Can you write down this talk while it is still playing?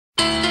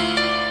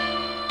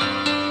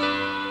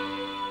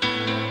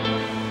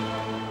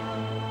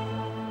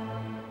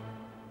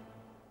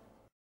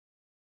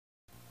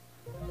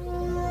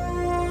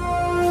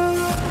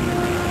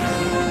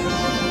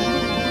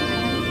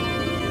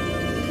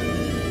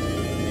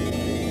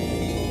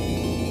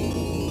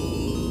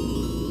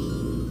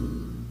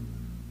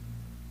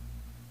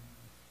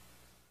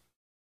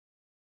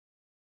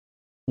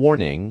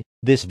Warning,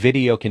 this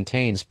video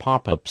contains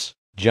pop-ups,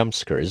 jump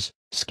scares,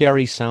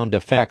 scary sound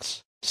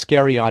effects,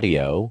 scary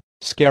audio,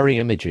 scary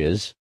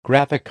images,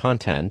 graphic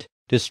content,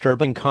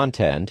 disturbing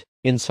content,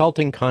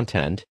 insulting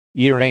content,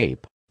 ear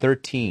rape,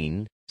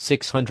 13,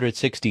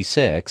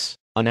 666,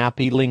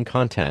 unappealing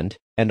content,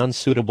 and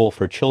unsuitable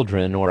for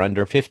children or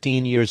under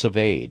 15 years of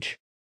age.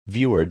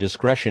 Viewer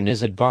discretion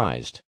is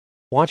advised.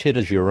 Watch it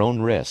as your own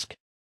risk.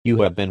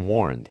 You have been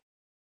warned.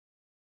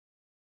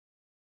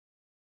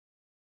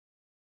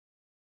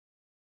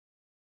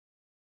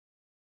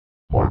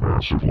 My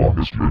massive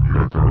longest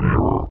YinYangFan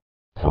error,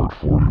 part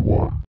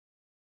 41.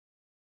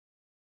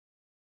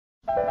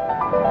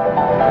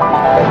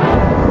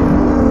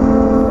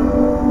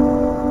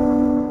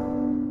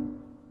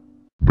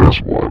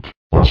 Guess what,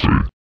 Lassie?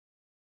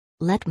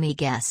 Let me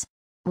guess.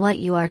 What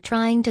you are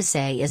trying to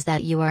say is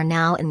that you are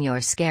now in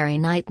your scary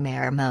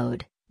nightmare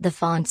mode. The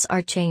fonts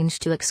are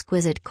changed to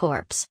Exquisite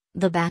Corpse,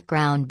 the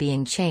background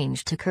being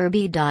changed to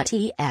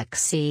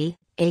Kirby.EXE,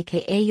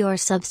 aka your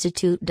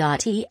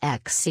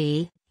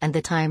Substitute.EXE, and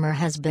the timer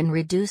has been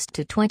reduced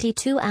to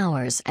 22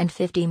 hours and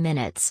 50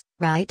 minutes,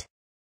 right?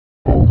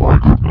 Oh my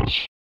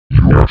goodness.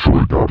 You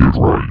actually got it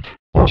right,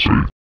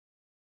 Lassie.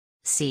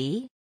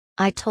 See?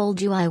 I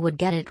told you I would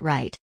get it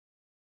right.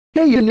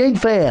 Hey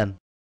YinYangFan!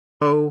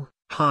 Oh,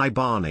 hi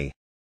Barney.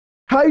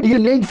 Hi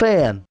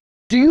YinYangFan!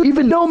 Do you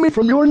even know me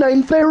from your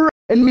 9th era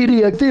and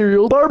media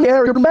ethereal Barney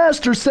Error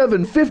Master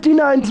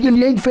 759's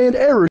YinYangFan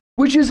error,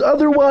 which is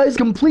otherwise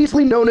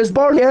completely known as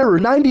Barney Error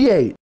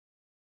 98?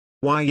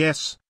 Why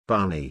yes,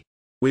 Barney.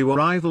 We were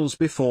rivals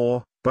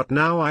before, but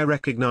now I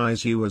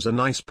recognize you as a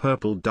nice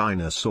purple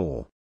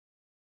dinosaur.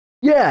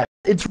 Yeah,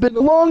 it's been a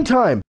long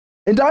time,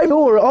 and I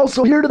know we're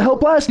also here to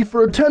help Lassie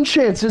for 10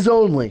 chances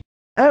only.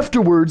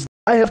 Afterwards,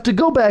 I have to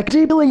go back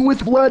dealing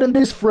with Vlad and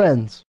his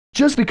friends.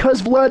 Just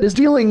because Vlad is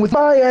dealing with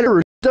my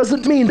error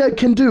doesn't mean that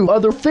can do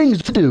other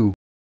things to do.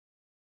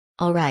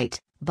 Alright,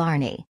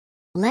 Barney.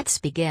 Let's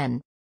begin.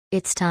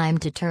 It's time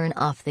to turn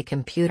off the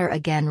computer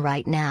again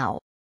right now.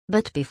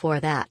 But before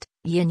that,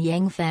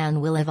 YinYangFan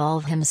will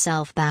evolve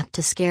himself back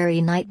to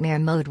scary nightmare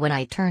mode when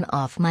I turn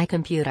off my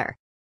computer.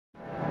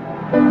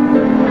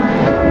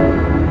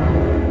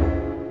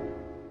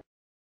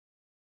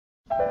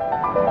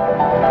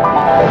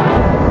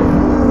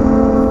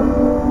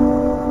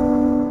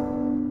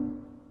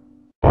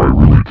 I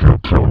really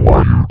can't tell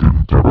why you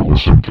didn't ever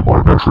listen to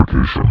my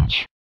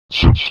metrications.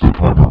 Since the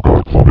timer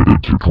got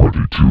plummeted to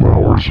 22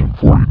 hours and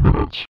 40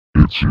 minutes,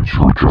 it seems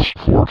you're just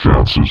 4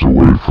 chances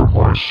away from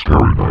my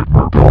scary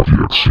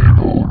Nightmare.EXE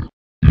mode.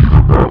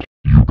 Even that,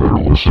 you better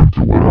listen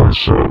to what I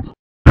said.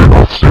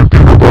 Enough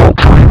thinking about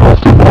turning off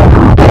the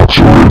monitor box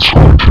or it's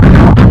going to be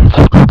your doom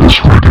for this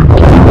freaking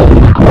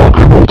holy rock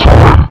and roll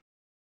time.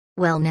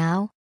 Well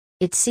now?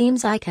 It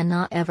seems I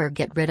cannot ever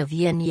get rid of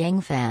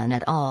YinYangFan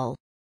at all.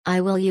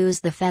 I will use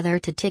the feather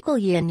to tickle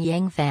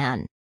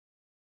YinYangFan.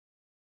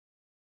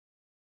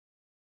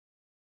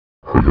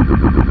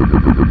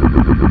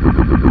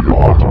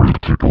 It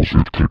tickles,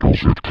 it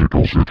tickles, it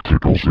tickles, it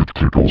tickles, it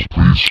tickles.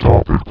 Please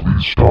stop it,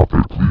 please stop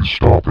it, please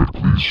stop it,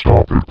 please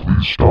stop it,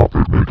 please stop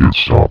it. Make it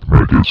stop,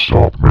 make it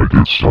stop, make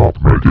it stop,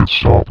 make it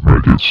stop,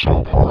 make it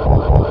stop.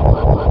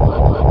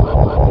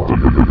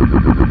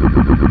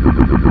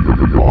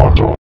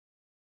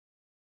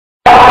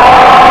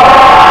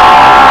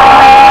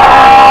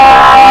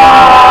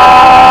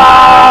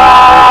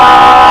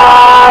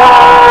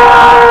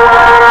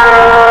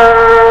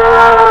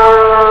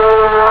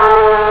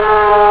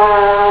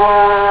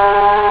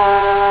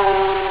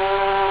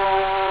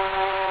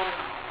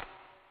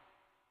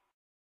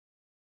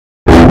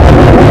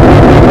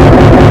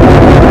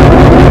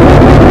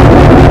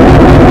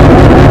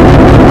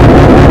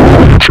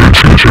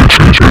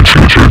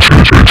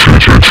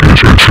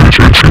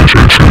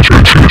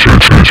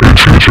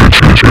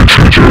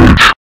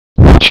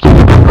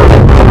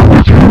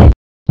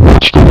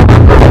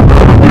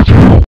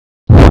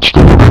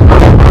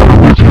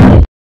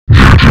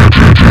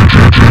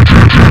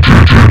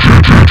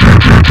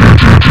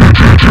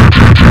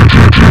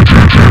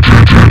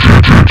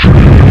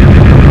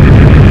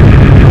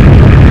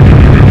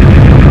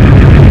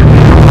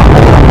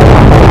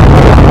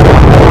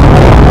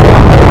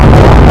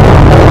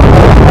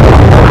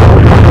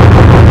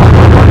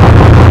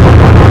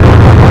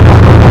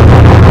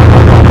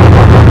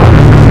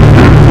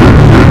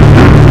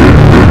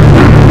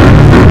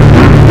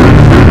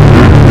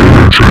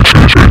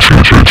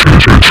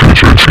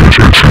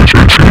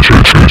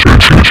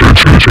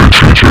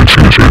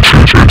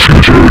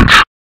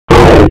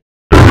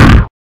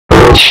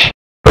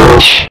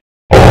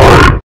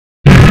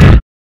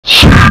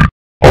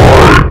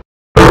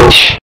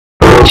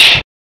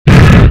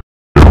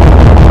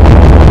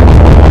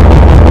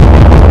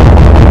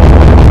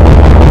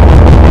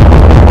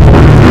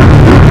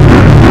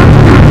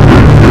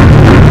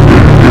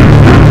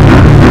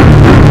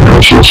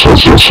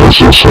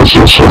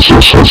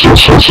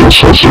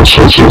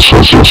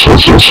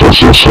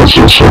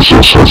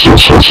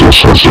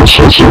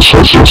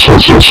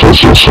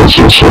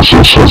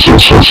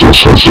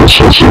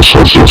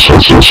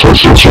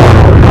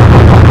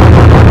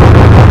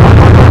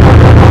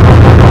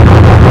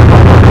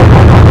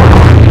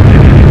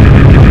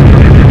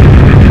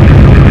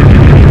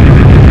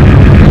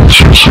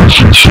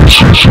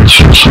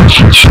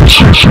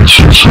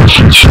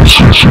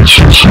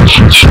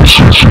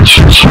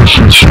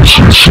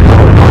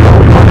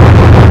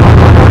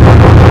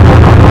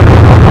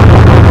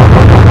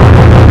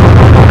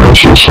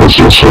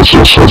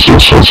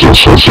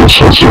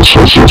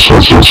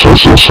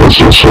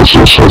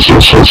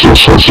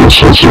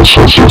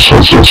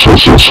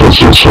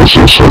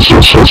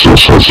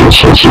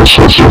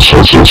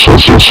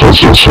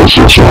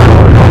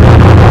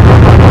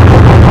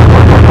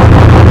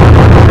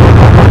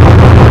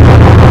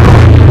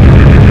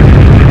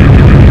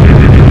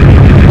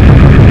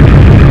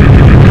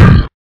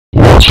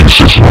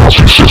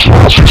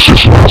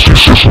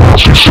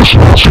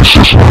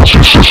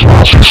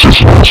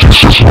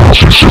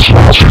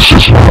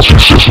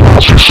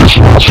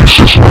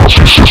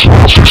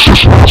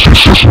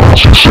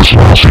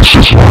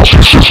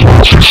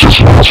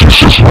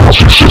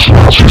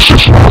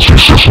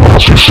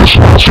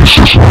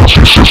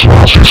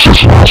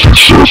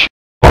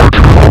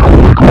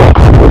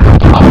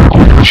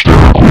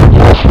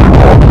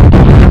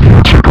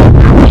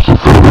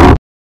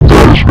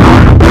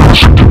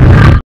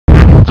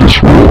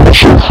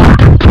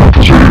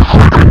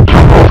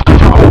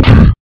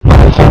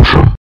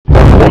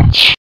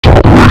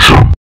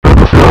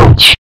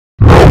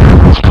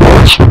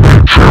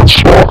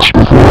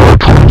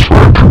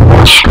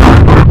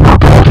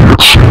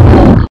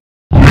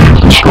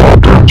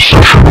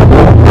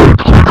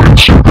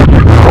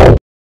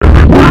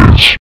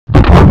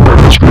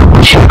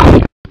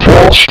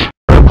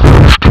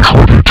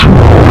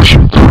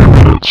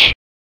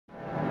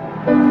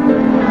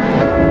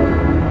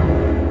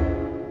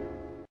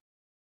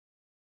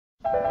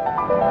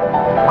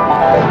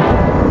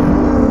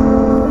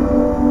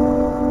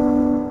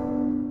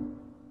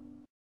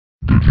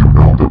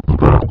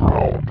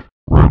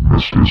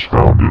 Is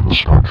found in the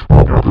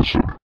SpongeBob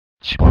episode,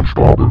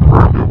 SpongeBob in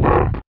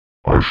Randomland.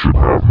 I should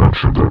have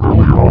mentioned that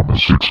earlier on the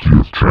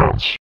 60th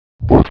chance,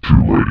 but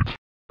too late.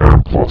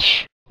 And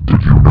plus,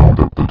 did you know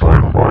that the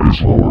dynamite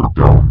is lowered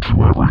down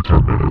to every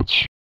 10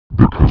 minutes?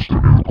 Because the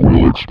nuke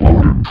will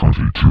explode in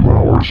 22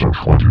 hours and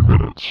 20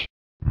 minutes.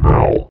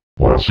 Now,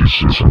 Lassie,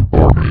 Sis and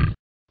Barney,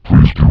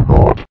 please do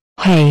not.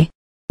 Hey.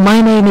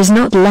 My name is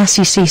not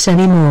Lassie Sis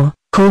anymore,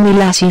 call me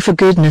Lassie for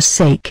goodness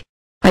sake.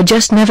 I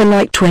just never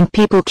liked when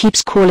people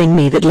keeps calling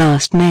me that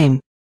last name.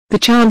 The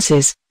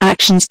chances,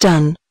 actions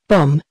done,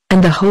 bomb,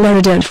 and the whole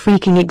era don't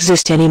freaking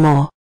exist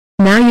anymore.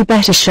 Now you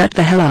better shut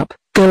the hell up,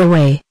 go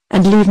away,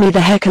 and leave me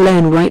the heck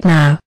alone right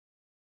now.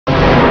 Hey,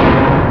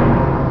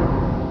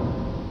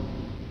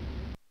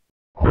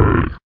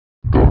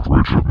 don't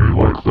rage at me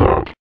like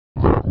that.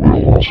 That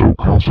will also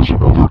count as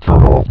another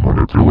turn-off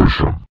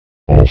manipulation.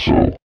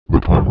 Also, the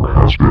timer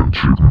has been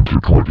tuned to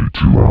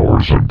 22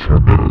 hours and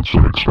 10 minutes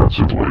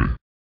inexpensively.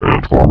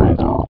 And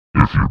moreover,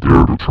 if you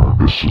dare to turn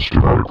this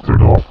systematic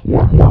thing off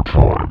one more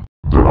time,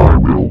 then I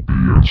will be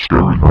in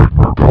scary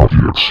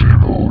Nightmare.EXE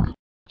mode.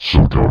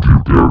 So don't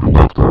you dare to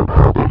let that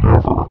happen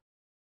ever.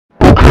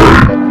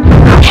 Okay,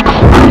 let's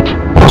quit.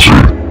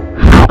 Lassie,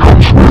 here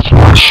comes with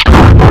my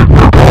scary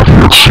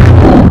Nightmare.EXE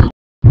mode.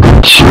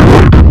 Don't say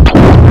I didn't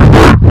warn you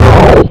right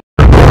now,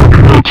 and I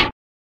mean it.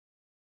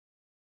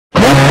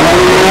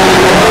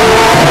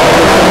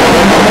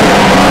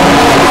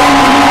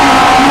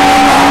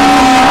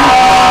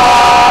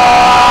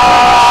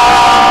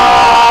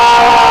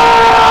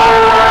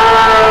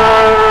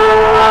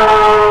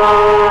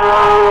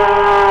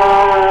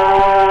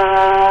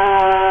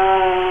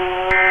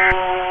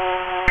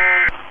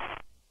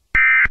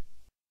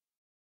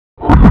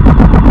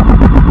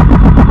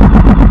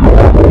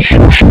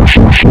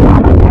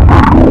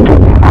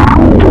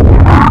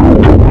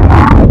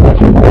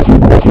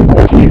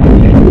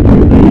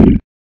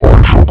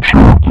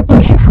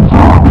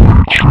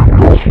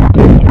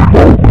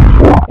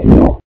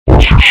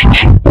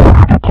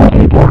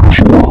 Barney the Purple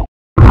Dinosaur.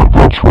 And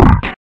that's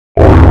right, I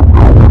am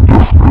now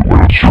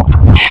indefinitely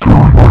inserting the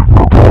scary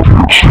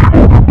Nightmare.EXE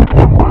mode in the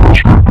timer has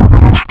been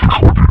diminished to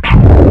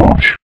 22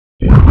 hours.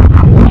 Leaving you with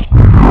me,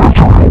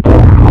 Eternal Barney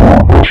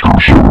Error Master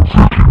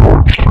 759's 3D Barney Error, Barney Error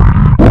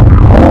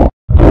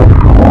 95.4,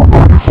 Barney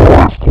Error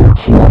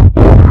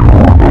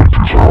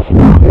 90's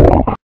halfway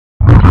mark,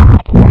 making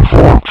it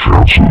 45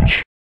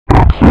 chances.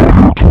 And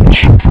failure to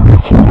listen to me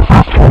for the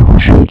 5th time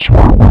results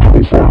my original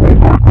final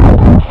nightmare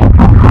mode from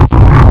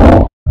YinYangFan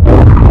era,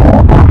 Barney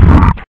Error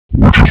 98,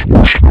 which is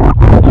worst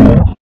nightmare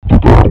mode. The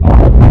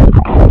battleground will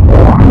become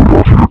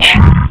Mario.EXE,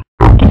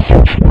 and the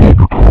fonts will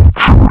become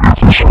true if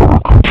this error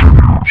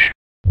continues.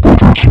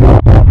 But it's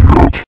not done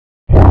yet.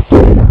 My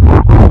following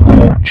nightmare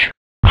modes,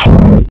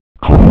 True,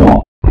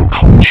 Color, and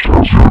Coast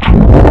has yet to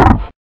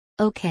arrive.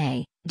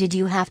 Okay, did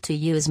you have to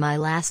use my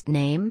last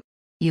name?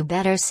 You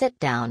better sit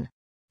down.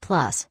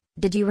 Plus,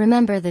 did you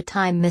remember the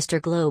time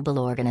Mr. Global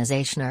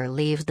Organizationer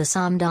leaves the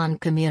Samdon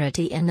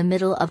community in the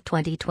middle of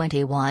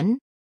 2021?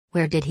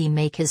 Where did he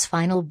make his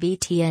final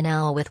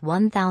BTNL with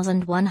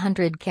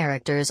 1,100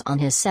 characters on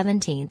his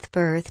 17th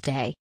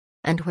birthday?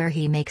 And where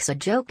he makes a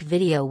joke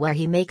video where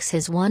he makes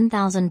his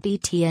 1,000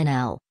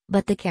 BTNL,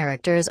 but the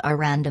characters are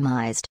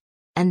randomized.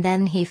 And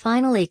then he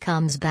finally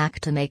comes back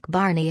to make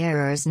Barney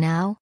errors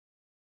now?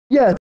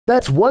 Yeah,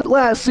 that's what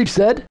Lassie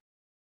said.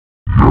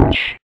 Yes,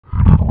 he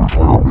did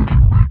retire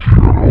making me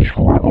TNLs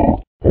forever,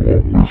 along with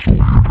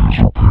deleting his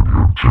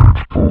opinion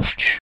change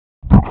posts.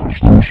 Because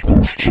those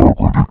posts are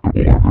predictable and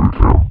they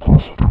can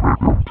proof to make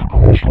them to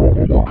cause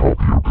drama or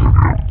copy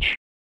opinions.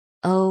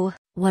 Oh,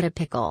 what a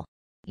pickle.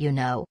 You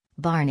know,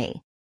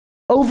 Barney.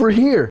 Over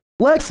here,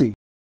 Lexi.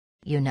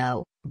 You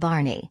know,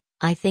 Barney,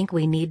 I think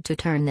we need to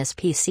turn this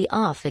PC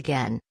off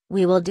again.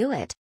 We will do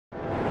it.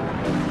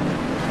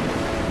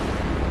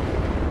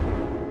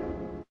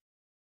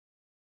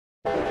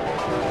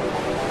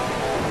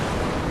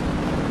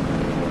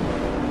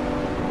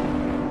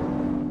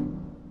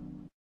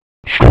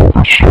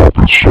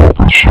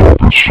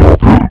 Stop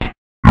it.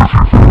 If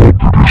you fail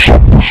to do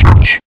some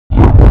listings,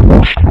 then my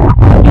worst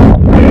nightmare mode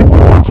will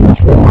arrive with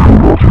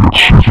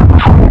YinYangFan's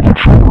initial of the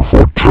trigger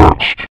font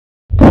text.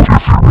 But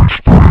if you reach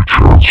 30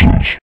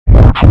 chances,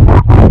 my true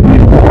nightmare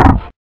will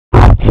arrive.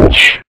 And plus,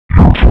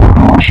 your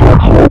trigger is now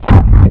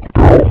corrupted, nuked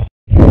down,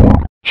 lowered,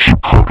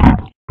 subtracted,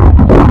 and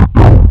divided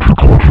down to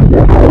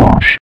 21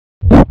 hours.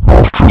 But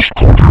not just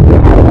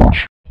 21 hours,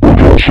 but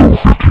also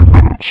 15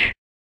 minutes.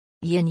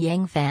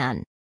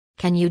 YinYangFan.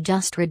 Can you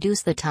just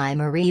reduce the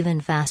timer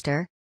even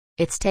faster?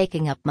 It's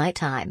taking up my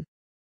time.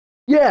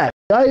 Yeah,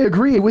 I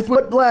agree with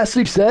what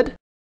Lassie said.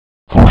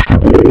 First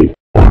of all,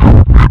 I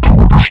don't need to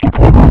reduce the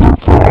timer that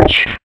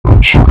fast.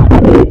 And second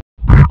of all,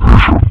 be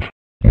patient.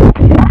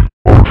 Luckily,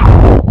 I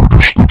cannot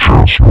reduce the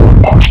chance nor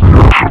increase the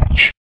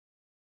actions.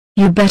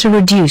 You better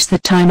reduce the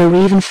timer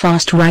even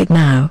fast right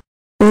now.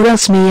 Or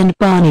else me and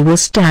Barney will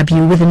stab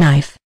you with a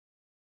knife.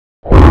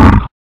 Hey,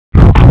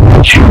 you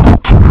cannot say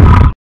that to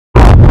me.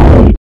 And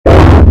no, I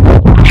am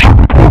not reducing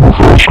the timer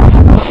faster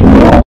than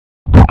before.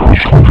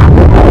 Because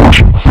 21 hours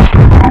and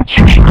 15 minutes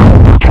is the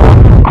only time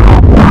you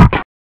can wait.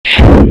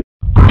 So,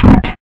 beat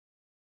it.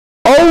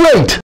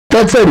 Alright,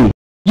 that's Eddie.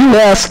 You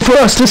asked for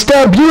us to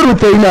stab you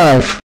with a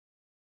knife.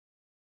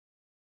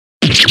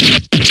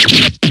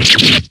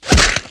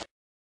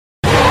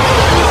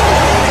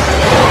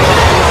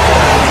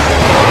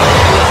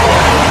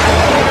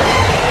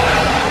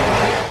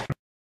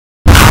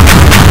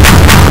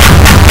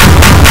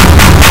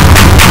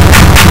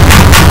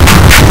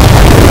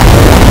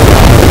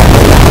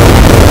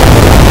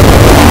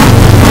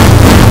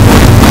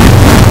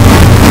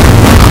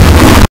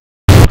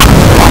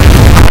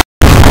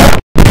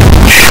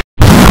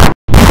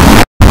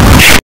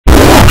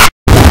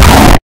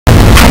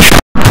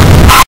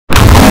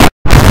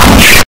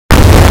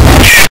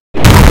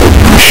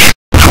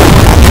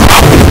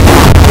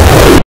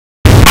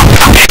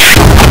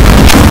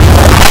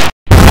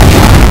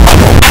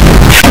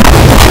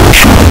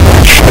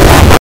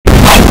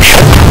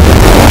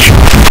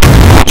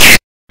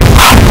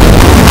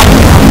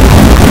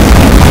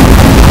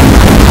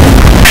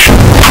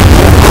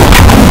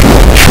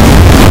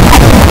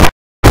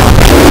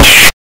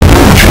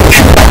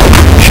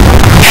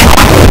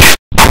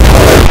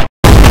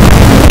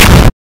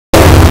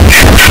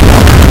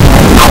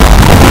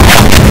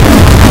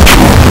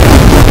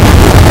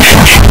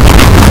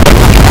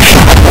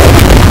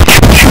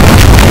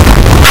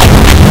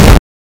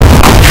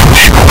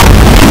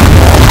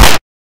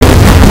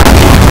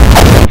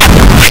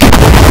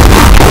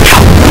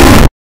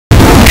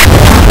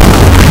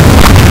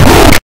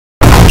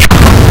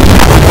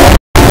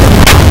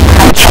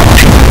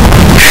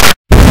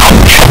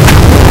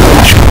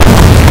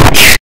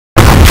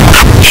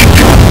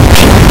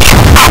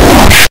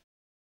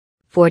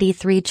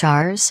 $43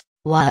 chars?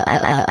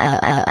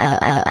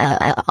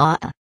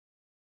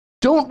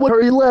 Don't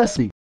worry,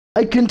 Lassie.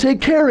 I can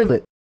take care of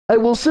it. I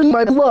will sing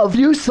my love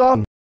you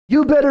song.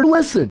 You better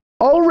listen,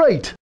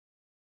 alright?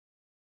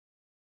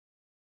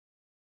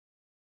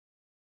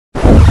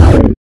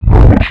 Okay,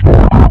 now it's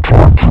not a good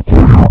time to play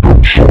your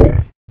dumb song,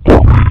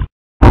 Barney.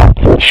 And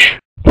plus,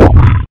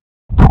 Barney,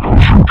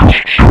 because you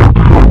just said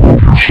the I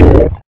love you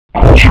song,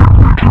 causing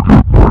me to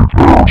get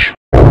nightmares,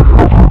 I have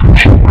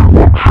reduced only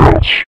one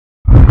chance.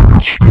 Meaning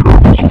it's the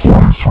end of the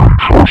 43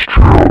 choice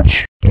chance,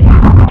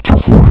 leaving it to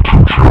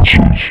 42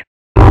 chances.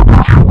 And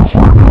if you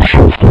refrain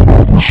yourself from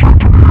not listening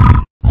to me,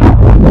 then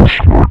my worst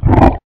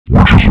nightmare,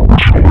 which is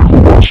originally the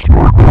last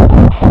nightmare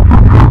mode for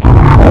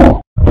YinYangFan,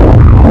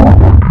 Barney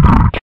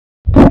 98.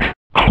 But,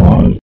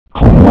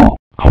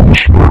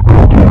 coolest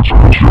nightmare modes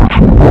has yet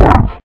to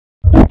arrive.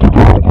 But the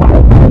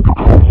battleground will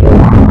become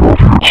YinYangFan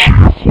 40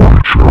 chances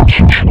for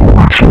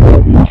each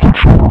along with the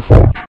trigger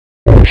font.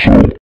 Also,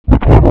 the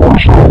timer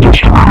is now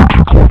estimated to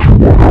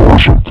 21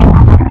 hours and 30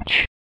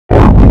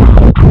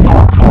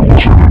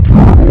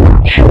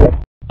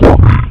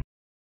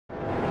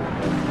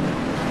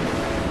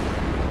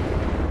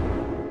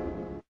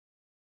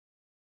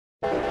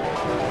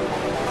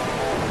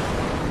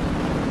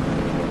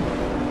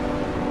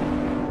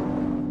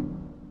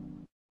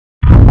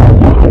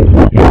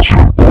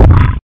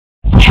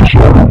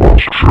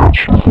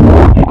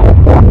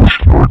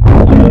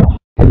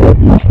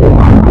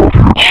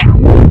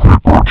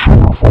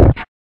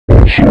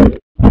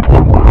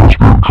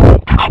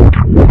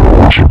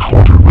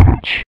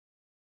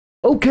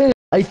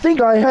 I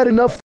think I had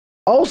enough.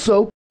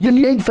 Also,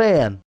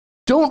 YinYangFan,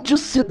 don't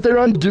just sit there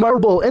on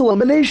Marble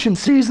Elimination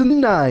Season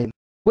 9.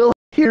 Well,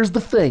 here's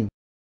the thing.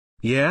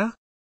 Yeah?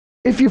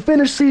 If you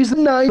finish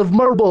Season 9 of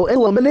Marble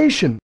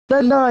Elimination,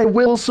 then I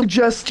will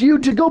suggest you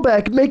to go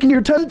back making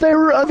your 10th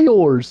error of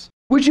yours,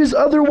 which is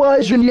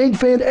otherwise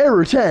YinYangFan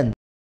Error 10.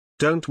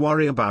 Don't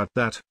worry about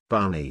that,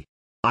 Barney.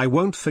 I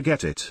won't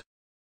forget it.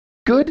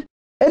 Good.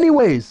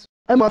 Anyways,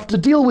 I'm off to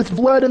deal with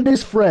Vlad and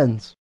his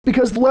friends,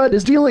 because Vlad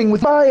is dealing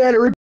with my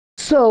error.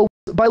 So,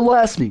 bye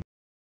Lassie.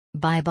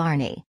 Bye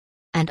Barney.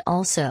 And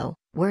also,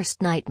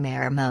 worst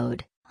nightmare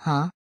mode,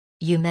 huh?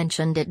 You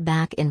mentioned it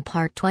back in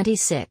part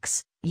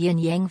 26,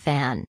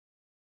 YinYangFan.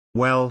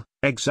 Well,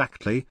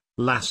 exactly,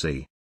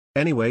 Lassie.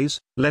 Anyways,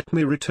 let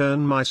me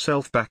return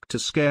myself back to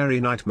Scary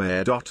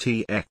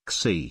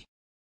Nightmare.EXE.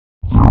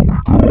 There we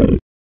go.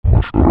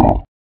 Much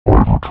better.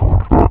 I've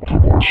returned back to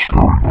my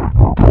Scary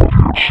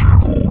Nightmare.EXE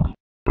mode.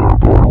 And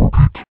I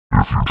repeat,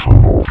 if you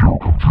turn off your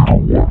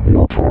computer one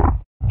more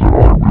time, then I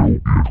will be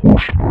at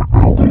worst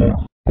nightmare mode,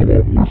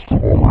 along with the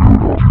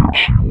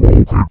Mario.exe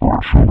wallpaper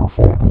and other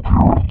font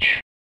appearance.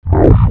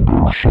 Now you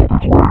better stop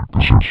it right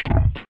this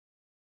instant.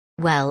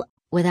 Well,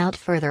 without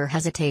further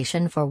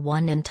hesitation for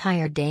one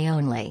entire day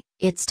only,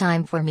 it's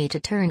time for me to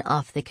turn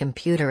off the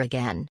computer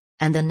again,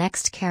 and the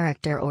next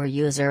character or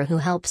user who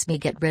helps me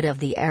get rid of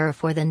the error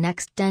for the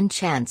next 10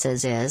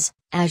 chances is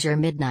Azure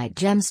Midnight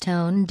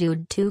Gemstone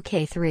Dude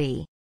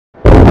 2K3.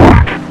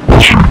 Alright,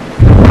 let's see.